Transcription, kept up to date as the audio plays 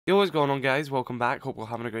Yo, what's going on, guys? Welcome back. Hope we're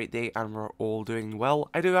having a great day and we're all doing well.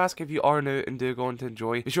 I do ask, if you are new and do go on to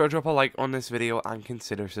enjoy, be sure to drop a like on this video and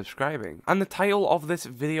consider subscribing. And the title of this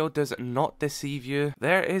video does not deceive you.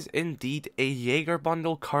 There is indeed a Jager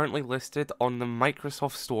bundle currently listed on the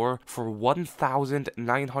Microsoft Store for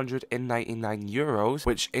 1,999 euros,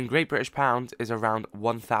 which in Great British pounds is around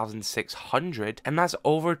 1,600, and that's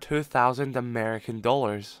over 2,000 American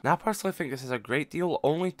dollars. Now, I personally think this is a great deal.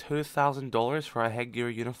 Only $2,000 for a headgear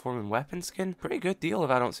uniform and weapon skin. Pretty good deal if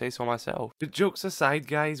I don't say so myself. But jokes aside,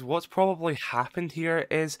 guys, what's probably happened here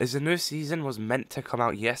is the new season was meant to come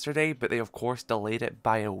out yesterday, but they of course delayed it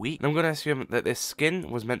by a week. And I'm going to assume that this skin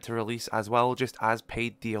was meant to release as well, just as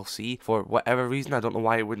paid DLC for whatever reason. I don't know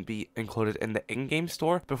why it wouldn't be included in the in-game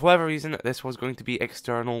store, but for whatever reason this was going to be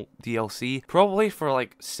external DLC, probably for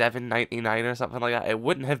like $7.99 or something like that. It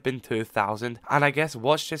wouldn't have been 2,000. And I guess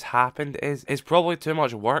what's just happened is it's probably too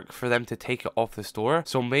much work for them to take it off the store.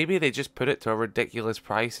 So maybe they just put it to a ridiculous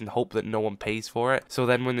price and hope that no one pays for it. So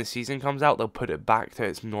then when the season comes out, they'll put it back to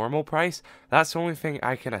its normal price. That's the only thing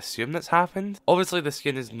I can assume that's happened. Obviously, the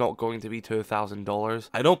skin is not going to be $2,000.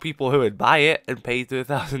 I know people who would buy it and pay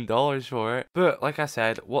 $2,000 for it. But like I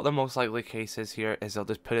said, what the most likely case is here is they'll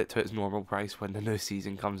just put it to its normal price when the new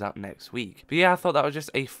season comes out next week. But yeah, I thought that was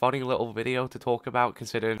just a funny little video to talk about,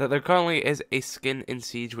 considering that there currently is a skin in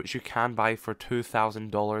Siege which you can buy for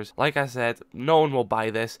 $2,000. Like I said, no one will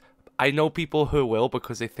buy this. I know people who will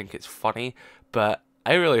because they think it's funny, but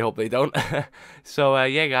I really hope they don't. So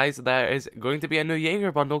yeah, guys, there is going to be a new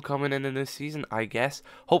Jager bundle coming in this season, I guess.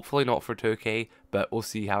 Hopefully not for 2K, but we'll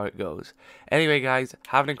see how it goes. Anyway, guys,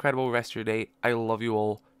 have an incredible rest of your day. I love you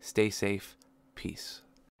all. Stay safe. Peace.